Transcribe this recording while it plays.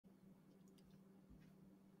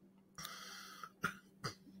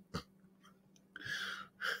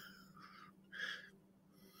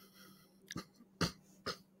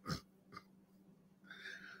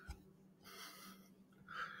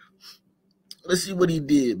Let's see what he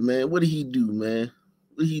did, man. What did he do, man?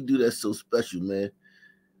 What did he do that's so special, man?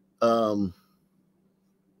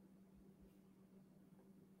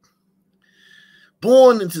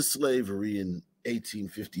 Born into slavery in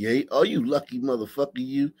 1858. Oh, you lucky motherfucker,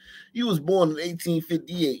 you. You was born in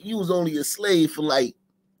 1858. You was only a slave for like,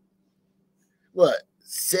 what,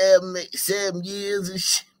 7 years and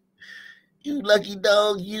shit. You lucky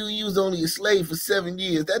dog, you was only a slave for 7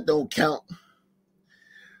 years. That don't count.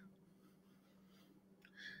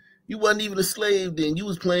 You wasn't even a slave then. You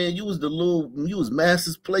was playing, you was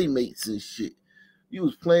Master's playmates and shit. You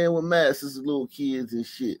was playing with Master's little kids and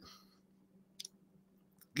shit.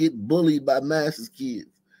 Get bullied by Master's kids.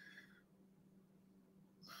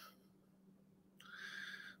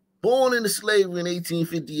 Born into slavery in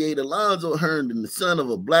 1858, Alonzo Herndon, the son of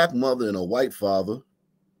a black mother and a white father,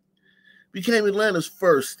 became Atlanta's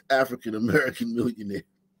first African-American millionaire.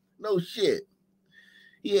 No shit.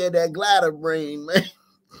 He had that glider brain, man.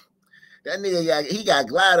 That nigga got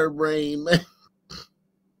glider brain, man.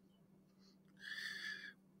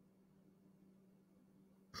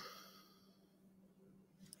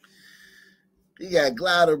 He got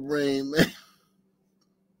glider brain, man.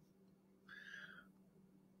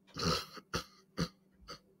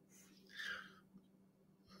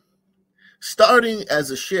 Starting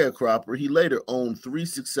as a sharecropper, he later owned 3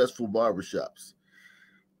 successful barbershops.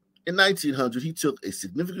 In 1900, he took a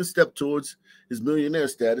significant step towards his millionaire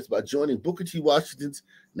status by joining Booker T. Washington's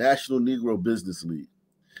National Negro Business League.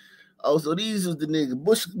 Oh, so these was the nigga.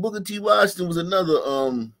 Booker T. Washington was another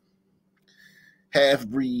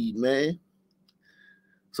half-breed, man.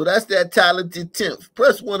 So that's that talented 10th.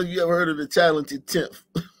 Press 1 if you ever heard of the talented 10th.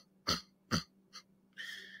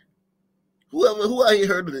 Who out here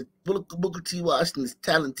heard of the Booker T. Washington's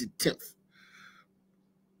talented 10th?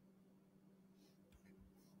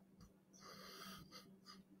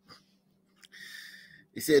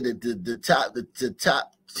 They said that the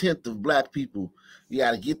top 10th of black people, you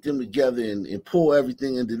got to get them together and pour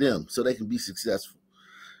everything into them so they can be successful.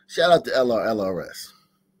 Shout out to LRS.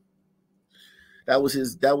 That was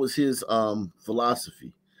his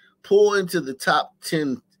philosophy. Pour into the top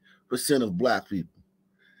 10% of black people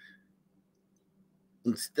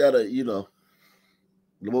instead of,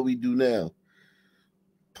 what we do now,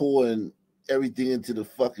 pouring everything into the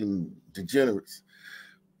fucking degenerates.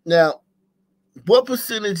 Now, what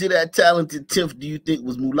percentage of that talented 10th do you think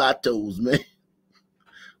was mulattoes, man?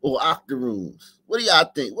 Or octoroons? What do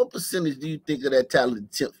y'all think? What percentage do you think of that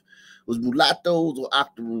talented 10th was mulattoes or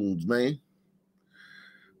octoroons, man?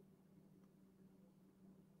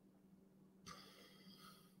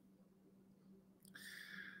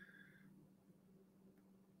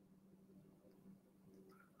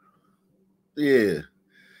 Yeah.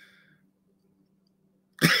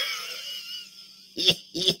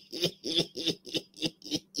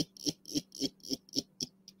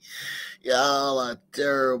 Y'all are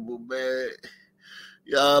terrible, man.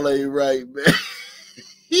 Y'all ain't right, man.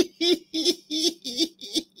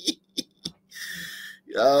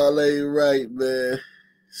 Y'all ain't right, man.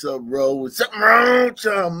 Something wrong with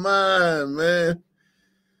y'all mind, man.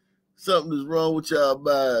 Something is wrong with y'all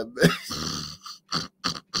mind, man.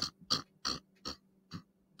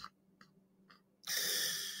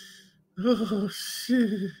 Oh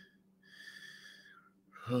shit.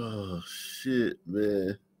 Oh shit,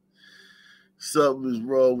 man. Something is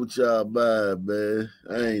wrong with y'all mind, man.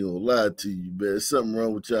 I ain't gonna lie to you, man. Something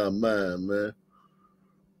wrong with y'all mind, man.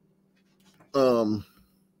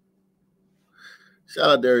 Shout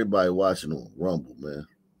out to everybody watching on Rumble, man.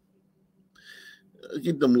 Let's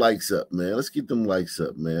get them likes up, man. Let's get them likes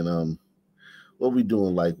up, man. What we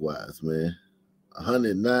doing likewise, man?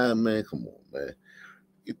 109, man. Come on, man.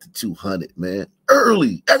 Get to 200, man.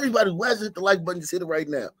 Early. Everybody who hasn't hit the like button, just hit it right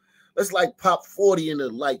now. Let's like pop 40 in the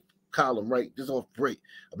like column, right? Just off break.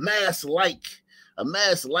 A mass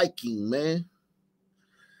liking, man.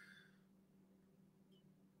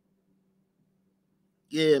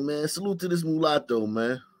 Yeah, man. Salute to this mulatto,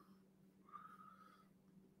 man.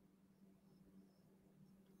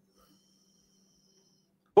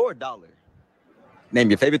 $4.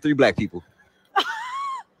 Name your favorite 3 black people.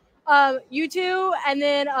 You two, and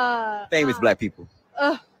then famous black people.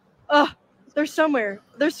 They're somewhere.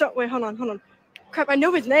 Wait, hold on. Crap, I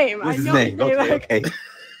know his name. What's his name? Okay.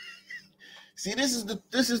 See, this is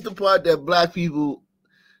the part that black people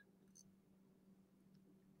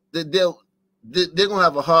that they're gonna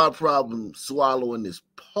have a hard problem swallowing this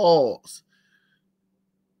pause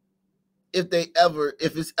if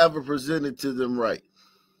it's ever presented to them right.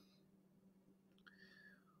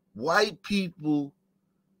 White people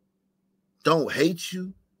don't hate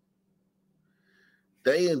you.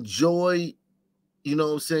 They enjoy you know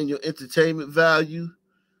what I'm saying, your entertainment value.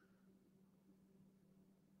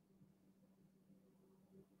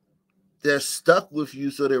 They're stuck with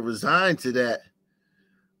you, so they're resigned to that.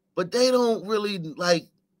 But they don't really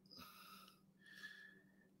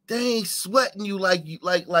they ain't sweating you like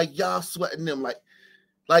y'all sweating them.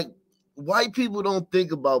 Like white people don't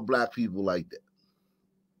think about black people like that.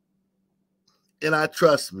 And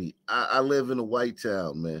trust me, I live in a white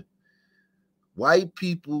town, man. White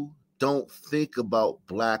people don't think about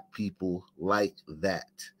black people like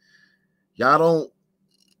that. Y'all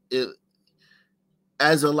don't,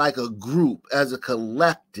 as a group, as a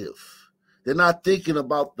collective, they're not thinking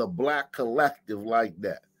about the black collective like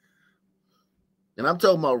that. And I'm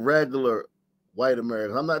talking about regular white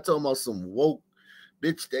Americans. I'm not talking about some woke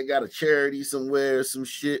bitch that got a charity somewhere or some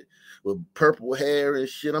shit with purple hair and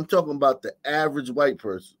shit. I'm talking about the average white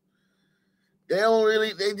person. They ain't really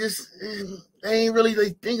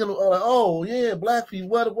thinking like, oh yeah, black people,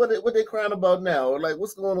 what they crying about now? Or like,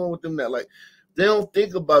 what's going on with them now? Like, they don't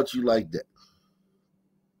think about you like that.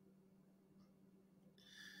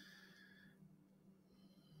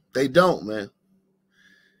 They don't, man.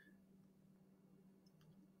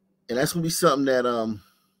 And that's gonna be something that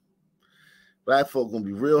black folk gonna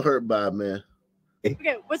be real hurt by, man.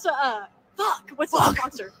 Okay, what's the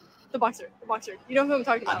boxer? The boxer. You know who I'm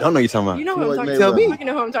talking about? I don't know who you're talking about. You know who I'm talking about. Tell me. You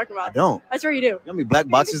know who I'm talking about. I don't. I swear you do. You know how many black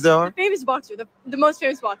boxers there are? The famous boxer, the most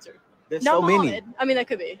famous boxer. There's Not so many. Muhammad. I mean, that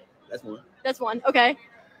could be. That's one. Okay.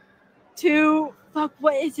 Two. Fuck.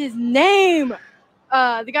 What is his name?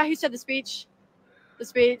 The guy who said the speech.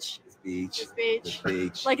 Like in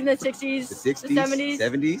the 60s, the 60s, the 70s,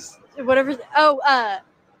 70s, whatever. Oh,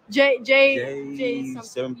 J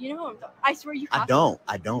something. You know who I'm talking. I swear you. I don't.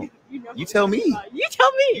 You know. You tell me. You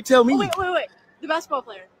tell me. You tell me. Oh, wait. The basketball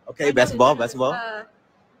player. Okay, basketball. God,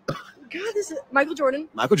 this is Michael Jordan.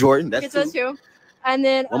 That's Gets those two. And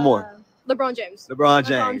then one more. LeBron James.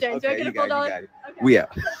 Okay, Do I get a full dollar? Okay. We out.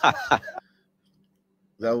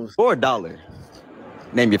 That was for $1.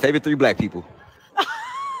 Name your favorite 3 black people.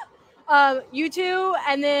 You two,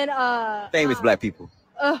 and then famous black people.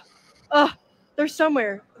 They're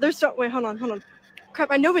somewhere. Wait, hold on.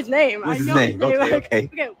 Crap, I know his name. What's his name? Okay.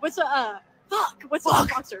 Okay, what's the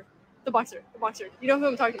boxer? The boxer. You know who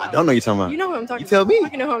I'm talking about. I don't know who you're talking about. You know who I'm talking about. You tell me.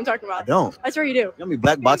 You know who I'm talking about. I don't. I swear you do. You know how many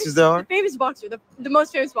black boxers there are? The famous boxer, the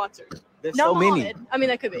most famous boxer. There's Not so many. Muhammad. I mean,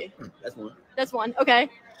 that could be. That's one. Okay.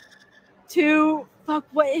 Two. Fuck.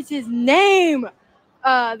 What is his name?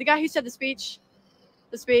 The guy who said the speech.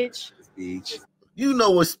 You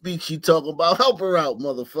know what speech he talking about. Help her out,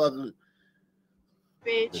 motherfucker.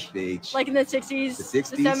 Speech. Like in the 60s, the 60s,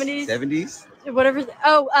 the 70s, 70s, whatever.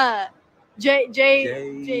 Oh, J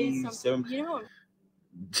something. You know him.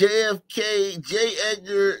 JFK,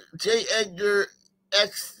 J. Edgar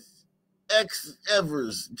X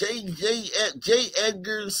Evers, J.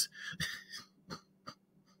 Edgar's,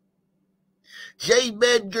 J.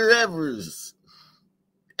 Medgar Evers,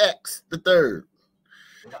 X the third.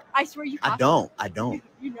 I swear you. I don't.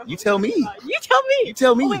 You tell me. You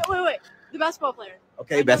tell me. Oh, wait. The basketball player.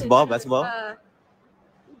 Okay, basketball. God,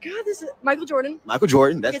 this is Michael Jordan.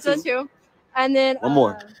 That's Gets those two. And then one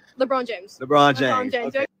more. LeBron James.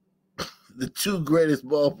 Okay. The 2 greatest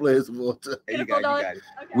ball players of all time. You got it.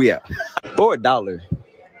 Okay. We out. For $1.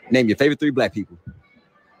 Name your favorite 3 black people.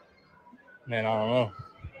 Man, I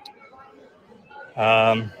don't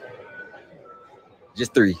know.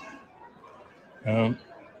 Just 3.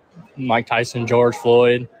 Mike Tyson, George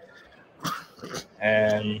Floyd,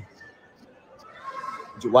 and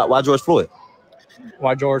why George Floyd?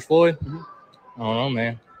 Why George Floyd? I don't know,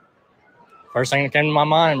 man. First thing that came to my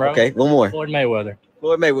mind, bro. Okay, one more. Floyd Mayweather.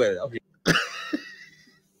 Okay.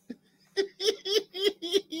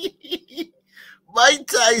 Mike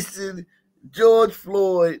Tyson, George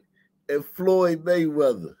Floyd, and Floyd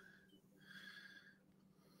Mayweather.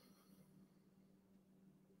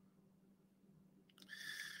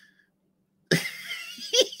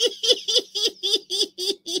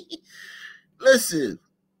 Listen,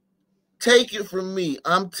 take it from me.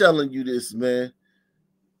 I'm telling you this, man.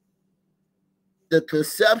 The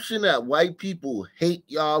conception that white people hate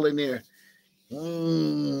y'all in there,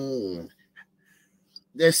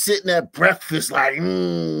 they're sitting at breakfast like,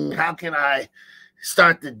 how can I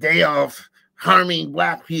start the day off harming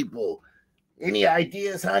black people? Any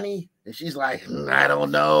ideas, honey? And she's like, I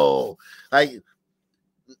don't know. Like,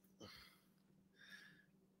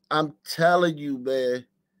 I'm telling you, man,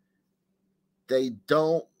 they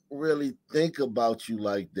don't really think about you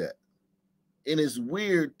like that. And it's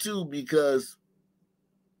weird, too, because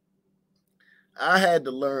I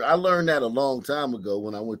learned that a long time ago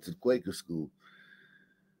when I went to Quaker school.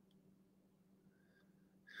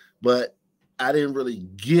 but I didn't really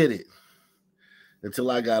get it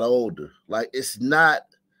until I got older. Like, it's not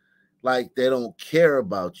like they don't care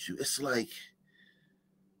about you. It's like,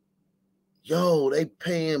 yo, they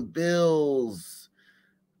paying bills,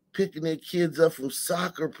 picking their kids up from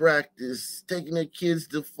soccer practice, taking their kids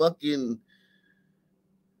to fucking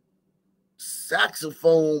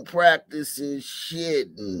saxophone practice and shit,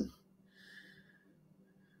 and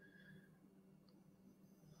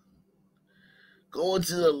going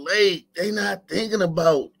to the lake. They not thinking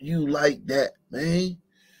about you like that, man.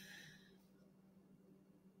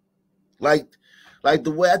 Like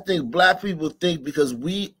the way I think black people think, because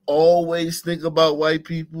we always think about white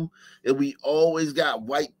people, and we always got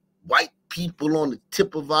white people on the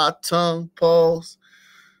tip of our tongue, pause.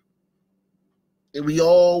 And we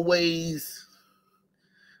always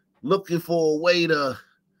looking for a way to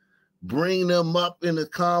bring them up in the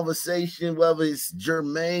conversation, whether it's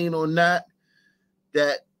germane or not,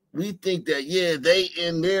 that we think that, yeah, they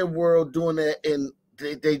in their world doing that, and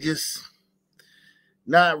they just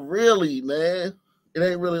not really, man. It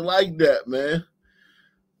ain't really like that, man.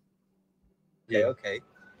 Okay.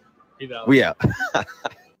 We out.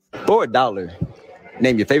 For $1,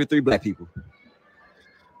 name your favorite 3 black people.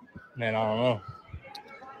 Man, I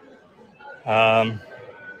don't know.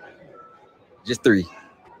 Just 3.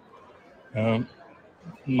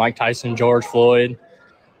 Mike Tyson, George Floyd,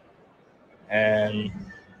 and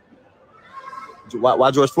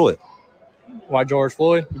Why George Floyd? why George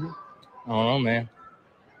Floyd? I don't know, man.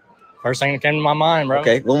 First thing that came to my mind, bro.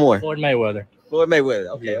 Okay, one more. Floyd Mayweather. Floyd Mayweather.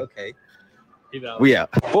 Okay, Yeah. okay. We out.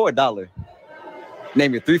 For $1,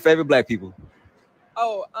 name your 3 favorite black people.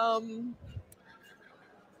 Oh,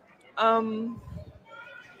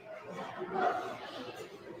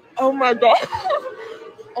 oh my god.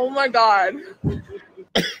 Oh my god.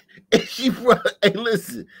 And hey,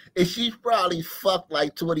 listen, and she's probably fucked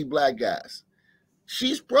like 20 black guys.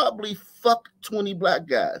 She's probably fucked 20 black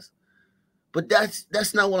guys. But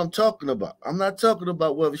that's not what I'm talking about. I'm not talking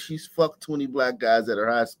about whether she's fucked 20 black guys at her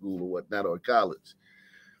high school or whatnot, or college.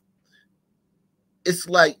 It's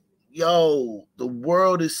like, yo, the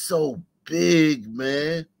world is so big,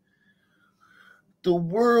 man. The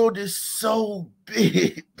world is so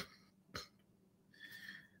big.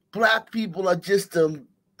 Black people are just a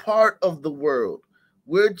part of the world.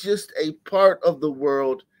 We're just a part of the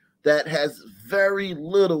world that has very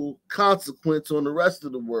little consequence on the rest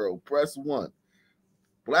of the world. Press 1.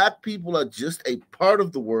 Black people are just a part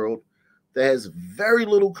of the world that has very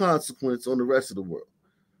little consequence on the rest of the world.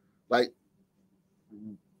 Like,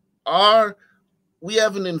 we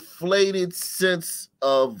have an inflated sense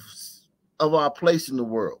of our place in the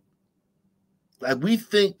world. Like, we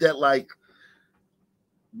think that, like,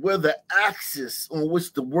 we're the axis on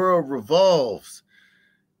which the world revolves.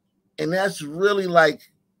 And that's really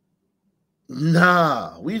like,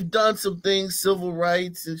 nah. We've done some things, civil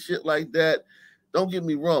rights and shit like that. Don't get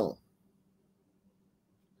me wrong.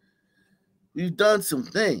 We've done some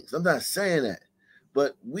things. I'm not saying that.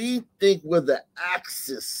 But we think we're the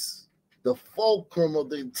axis, the fulcrum of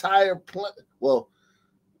the entire planet. Well,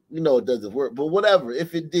 you know it doesn't work, but whatever.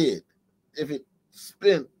 If it did, if it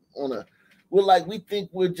spent on we think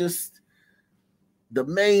we're just the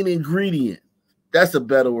main ingredient. That's a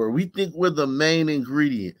better word. We think we're the main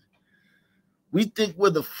ingredient. We think we're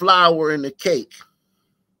the flour in the cake.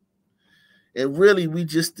 And really, we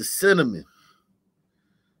just the cinnamon.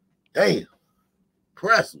 Damn.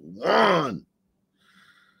 Press 1.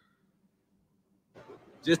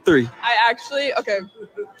 Just 3. Okay.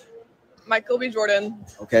 Michael B. Jordan.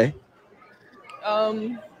 Okay.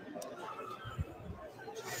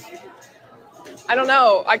 I don't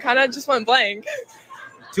know. I kind of just went blank.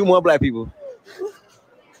 2 more black people.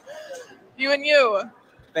 You and you.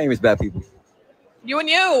 Famous black people. You and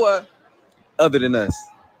you. Other than us.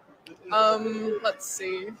 Let's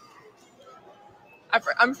see.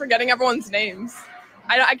 I'm forgetting everyone's names.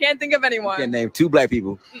 I can't think of anyone. You can name 2 black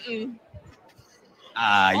people. Mm-mm.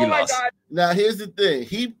 You lost. God. Now, here's the thing.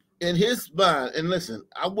 He, in his mind, and listen,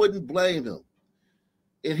 I wouldn't blame him.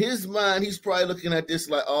 In his mind, he's probably looking at this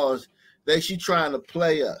like, oh, she trying to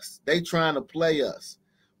play us. They trying to play us.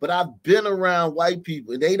 But I've been around white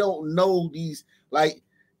people, and they don't know these. Like,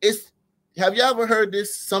 have you ever heard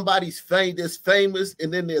this? Somebody's there's famous,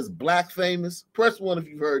 and then there's black famous. Press 1 if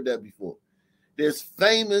you've heard that before. There's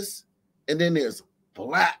famous, and then there's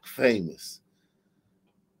black famous.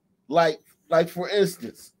 Like for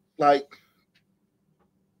instance, like,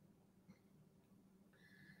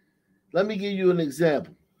 let me give you an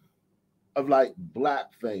example of like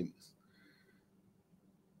black famous.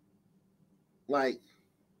 Like,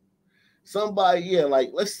 Somebody, yeah,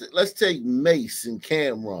 like let's take Mace and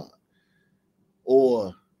Cameron,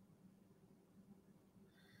 or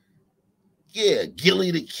yeah,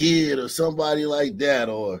 Gilly the Kid, or somebody like that,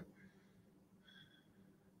 or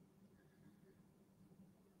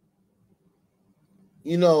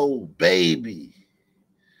you know, Baby.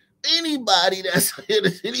 Anybody that's a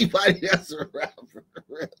rapper, anybody that's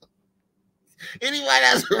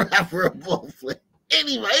a rapper, a bullflip,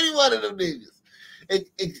 any one of them niggas,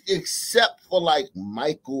 except for like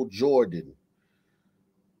Michael Jordan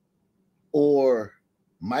or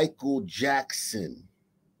Michael Jackson,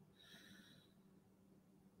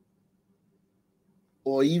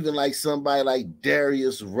 or even like somebody like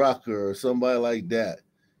Darius Rucker or somebody like that.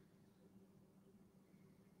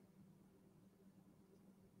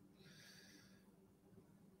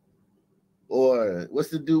 Or what's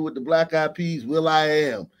the dude with the Black Eyed Peas?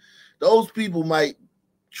 Will.i.am. Those people might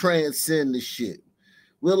transcend the shit.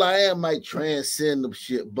 Will.i.am might transcend the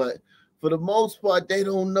shit, but for the most part, they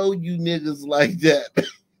don't know you niggas like that.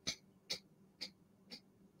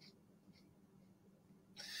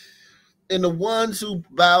 And the ones who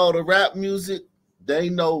bow to rap music, they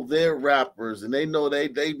know they're rappers, and they know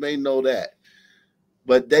they may know that,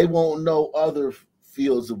 but they won't know other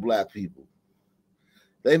fields of black people.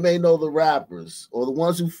 They may know the rappers, or the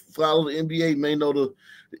ones who follow the NBA may know the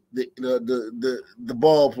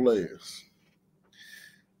ball players.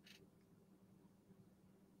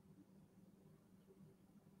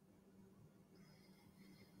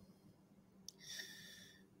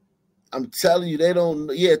 I'm telling you, they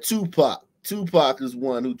don't. Yeah, Tupac. Tupac is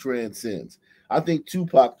one who transcends. I think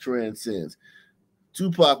Tupac transcends.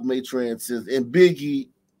 Tupac may transcend, and Biggie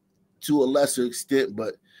to a lesser extent,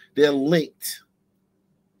 but they're linked.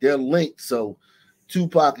 They're linked, so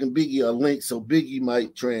Tupac and Biggie are linked, so Biggie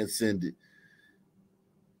might transcend it.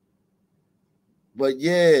 But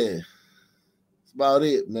yeah, that's about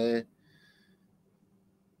it, man.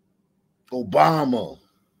 Obama.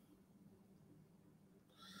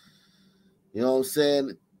 You know what I'm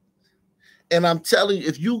saying? And I'm telling you,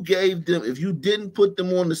 if you didn't put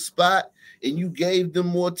them on the spot and you gave them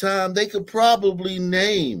more time, they could probably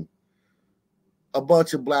name a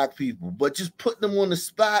bunch of black people, but just putting them on the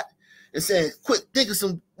spot and saying, "Quick, think of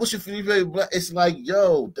some. What's your favorite black?" It's like,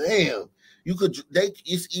 yo, damn,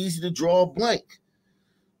 it's easy to draw a blank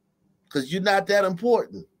because you're not that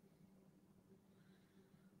important.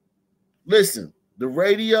 Listen, the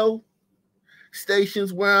radio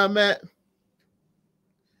stations where I'm at,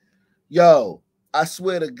 yo, I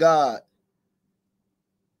swear to God,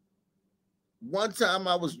 one time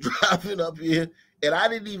I was driving up here. And I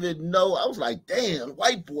didn't even know. I was like, damn,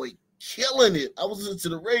 white boy killing it. I was listening to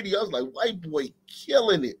the radio. I was like, white boy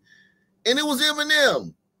killing it. And it was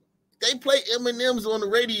Eminem. They play Eminem's on the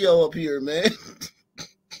radio up here, man.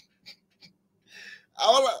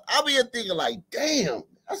 I'll be thinking like, damn,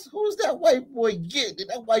 who's that white boy getting?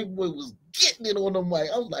 And that white boy was getting it on the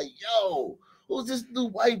mic. I was like, yo, who's this new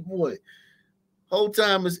white boy? Whole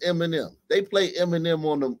time it's Eminem. They play Eminem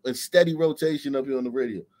on the in steady rotation up here on the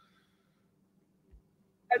radio.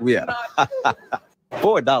 Yeah.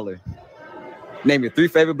 For $1, name your 3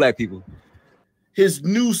 favorite black people. His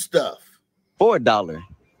new stuff. For $1,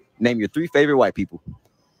 name your 3 favorite white people.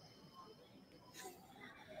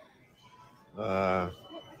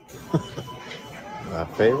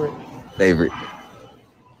 Favorite? Favorite.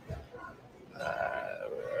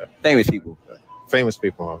 Famous people. Famous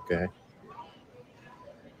people, okay.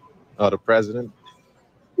 Oh, the president.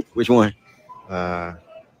 Which one?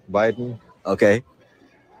 Biden. Okay.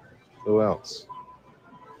 Who else?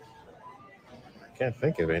 I can't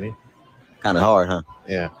think of any. Kind of hard, huh?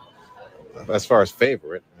 Yeah. As far as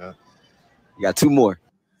favorite. You got 2 more.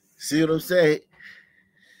 See what I'm saying?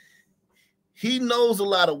 He knows a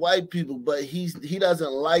lot of white people, but he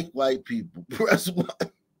doesn't like white people. Press 1.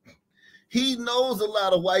 He knows a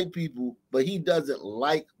lot of white people, but he doesn't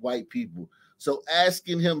like white people. So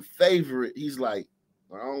asking him favorite, he's like,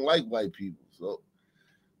 I don't like white people.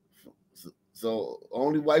 So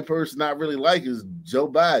only white person I really like is Joe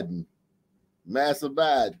Biden. Massa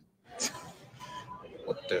Biden.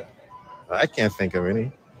 What the? I can't think of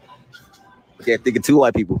any. Can't think of 2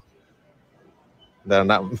 white people. That are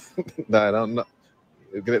not, that I don't know.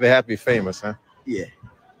 They have to be famous, huh? Yeah.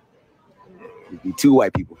 It'd be 2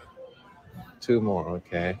 white people. 2 more,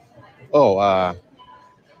 okay. Oh,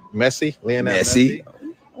 Messi, Lionel Messi.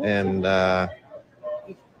 And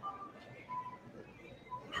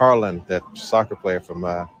Haaland, that soccer player from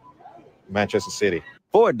Manchester City.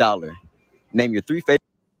 For $1, name your 3 favorite.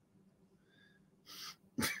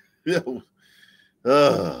 Yo.